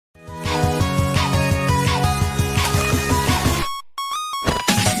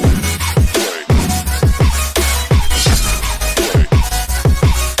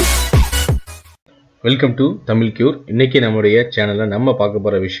Welcome to TamilCure. இன்னைக்கு நம்முடைய சேனல்ல நம்ம பார்க்க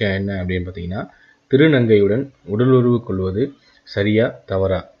போற விஷயம் என்ன அப்படின்னு பார்த்தீங்கன்னா, திருநங்கையுடன் உடலுறவு கொள்வது சரியா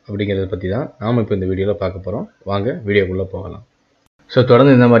தவறா அப்படிங்கிறத பற்றி தான் நாம் இப்போ இந்த வீடியோவில் பார்க்க போகிறோம். வாங்க வீடியோக்குள்ளே போகலாம்.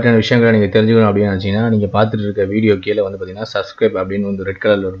 தொடர்ந்து இந்த மாதிரியான விஷயங்களை நீங்கள் தெரிஞ்சுக்கணும் அப்படின்னு நினச்சிங்கன்னா, நீங்கள் பார்த்துட்டு இருக்க வீடியோ கீழே வந்து பார்த்தீங்கன்னா சப்ஸ்கிரைப் அப்படின்னு வந்து ரெட்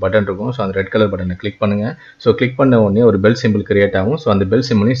கலரில் ஒரு பட்டன் இருக்கும். அந்த ரெட் கலர் பட்டனை கிளிக் பண்ணுங்கள். கிளிக் பண்ண உடனே ஒரு பெல் சிம்பிள் கிரியேட் ஆகும். அந்த பெல்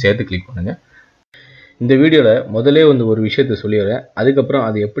சிம்பிளையும் சேர்த்து கிளிக் பண்ணுங்கள். இந்த வீடியோவில் முதலே வந்து ஒரு விஷயத்தை சொல்லிடுறேன், அதுக்கப்புறம்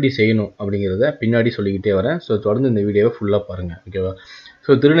அது எப்படி செய்யணும் அப்படிங்கிறத பின்னாடி சொல்லிக்கிட்டே வரேன். தொடர்ந்து இந்த வீடியோவை ஃபுல்லாக பாருங்கள், ஓகேவா?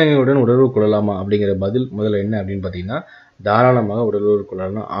 திருநங்கையுடன் உடலுறவு கொள்ளலாமா அப்படிங்கிற முதல்ல என்ன அப்படின்னு பார்த்தீங்கன்னா, தாராளமாக உடலுறவு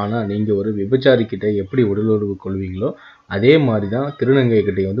கொள்ளலாம். ஆனால் நீங்கள் ஒரு விபச்சாரிக்கிட்ட எப்படி உடலுறவு கொள்வீங்களோ அதே மாதிரி தான்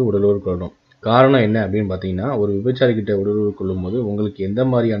திருநங்கைக்கிட்டே வந்து உடலுறவு கொள்ளணும். காரணம் என்ன அப்படின்னு பார்த்தீங்கன்னா, ஒரு விபச்சாரிக்கிட்ட உடலுறவு கொள்ளும்போது உங்களுக்கு எந்த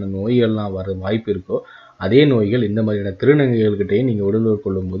மாதிரியான நோய்கள்லாம் வர வாய்ப்பு இருக்கோ அதே நோய்கள் இந்த மாதிரியான திருநங்கைகள்கிட்டையும் நீங்கள் உடலுறவு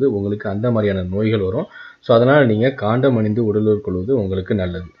கொள்ளும்போது உங்களுக்கு அந்த மாதிரியான நோய்கள் வரும். அதனால் நீங்கள் காண்டம் அணிந்து உடலுறவு கொள்வது உங்களுக்கு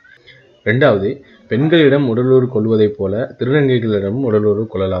நல்லது. ரெண்டாவது, பெண்களிடம் உடலுறவு கொள்வதைப் போல திருநங்கைகளிடமும் உடலுறவு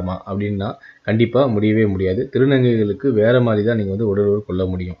கொள்ளலாமா அப்படின்னா கண்டிப்பாக முடியவே முடியாது. திருநங்கைகளுக்கு வேறு மாதிரி தான் நீங்கள் வந்து உடலுறவு கொள்ள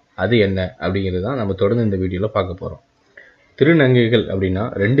முடியும். அது என்ன அப்படிங்கிறது தான் நம்ம தொடர்ந்து இந்த வீடியோவில் பார்க்க போகிறோம். திருநங்கைகள் அப்படின்னா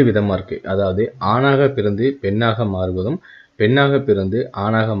 2 விதமாக இருக்குது. அதாவது ஆணாக பிறந்து பெண்ணாக மாறுவதும், பெண்ணாக பிறந்து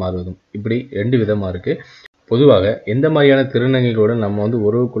ஆணாக மாறுவதும், இப்படி 2 விதமாக இருக்குது. பொதுவாக எந்த மாதிரியான திருநங்கைகளோட நம்ம வந்து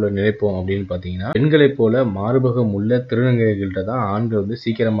உறவுக்குள்ள நினைப்போம் அப்படின்னு பார்த்தீங்கன்னா, பெண்களைப் போல மார்பகம் உள்ள திருநங்கைகள்கிட்ட தான் ஆண்கள் வந்து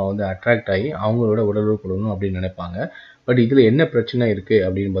சீக்கிரமாக வந்து அட்ராக்ட் ஆகி அவங்களோட உடலுறவு கொள்ளணும் அப்படின்னு நினைப்பாங்க. பட் இதில் என்ன பிரச்சனை இருக்குது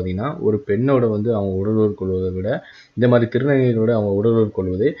அப்படின்னு பார்த்தீங்கன்னா, ஒரு பெண்ணோட வந்து அவங்க உடலுறவு கொள்வதை விட இந்த மாதிரி திருநங்கைகளோட அவங்க உடலுறவு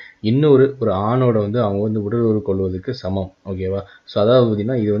கொள்வது ஒரு ஆணோட வந்து அவங்க வந்து உடலுறவு கொள்வதற்கு சமம், ஓகேவா? அதாவது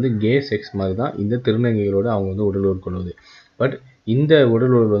பார்த்தீங்கன்னா இது வந்து கே செக்ஸ் மாதிரி தான் இந்த திருநங்கைகளோட அவங்க வந்து உடலுறவு கொள்வது. பட் இந்த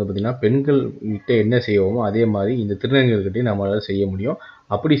உடலுறவு வந்து பார்த்திங்கன்னா பெண்கள் கிட்ட என்ன செய்வோமோ அதே மாதிரி இந்த திருநங்கைகள்கிட்டையும் நம்மளால் செய்ய முடியும்.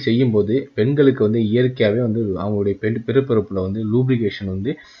 அப்படி செய்யும்போது பெண்களுக்கு வந்து இயற்கையாகவே வந்து அவங்களுடைய பிறப்புறுப்பில் வந்து லூப்ரிகேஷன்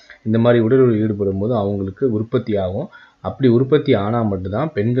வந்து இந்த மாதிரி உடலுறவு ஈடுபடும் போது அவங்களுக்கு உற்பத்தி ஆகும். அப்படி உற்பத்தி ஆனால்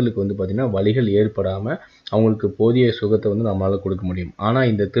மட்டும்தான் பெண்களுக்கு வந்து பார்த்திங்கன்னா வலிகள் ஏற்படாமல் அவங்களுக்கு போதிய சுகத்தை வந்து நம்மளால் கொடுக்க முடியும். ஆனால்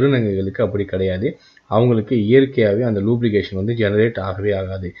இந்த திருநங்கைகளுக்கு அப்படி கிடையாது. அவங்களுக்கு இயற்கையாகவே அந்த லூப்ரிகேஷன் வந்து ஜெனரேட் ஆகவே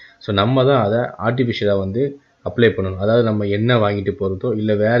ஆகாது. நம்ம தான் அதை ஆர்டிஃபிஷியலாக வந்து அப்ளை பண்ணணும். அதாவது நம்ம எண்ணெய் வாங்கிட்டு போகிறதோ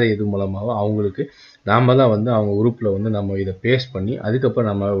இல்லை வேறு எது மூலமாகவோ அவங்களுக்கு நாம் தான் வந்து அவங்க உறுப்பில் வந்து நம்ம இதை பேஸ்ட் பண்ணி அதுக்கப்புறம்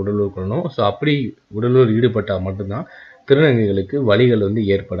நம்ம உடலுறவு கொள்ளணும். அப்படி உடலுறவு ஈடுபட்டால் மட்டும்தான் திருநங்கைகளுக்கு வலிகள் வந்து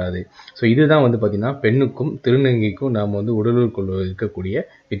ஏற்படாது. இதுதான் வந்து பார்த்திங்கன்னா பெண்ணுக்கும் திருநங்கைக்கும் நாம் வந்து உடலுறவு கொள்வது இருக்கக்கூடிய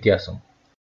வித்தியாசம்.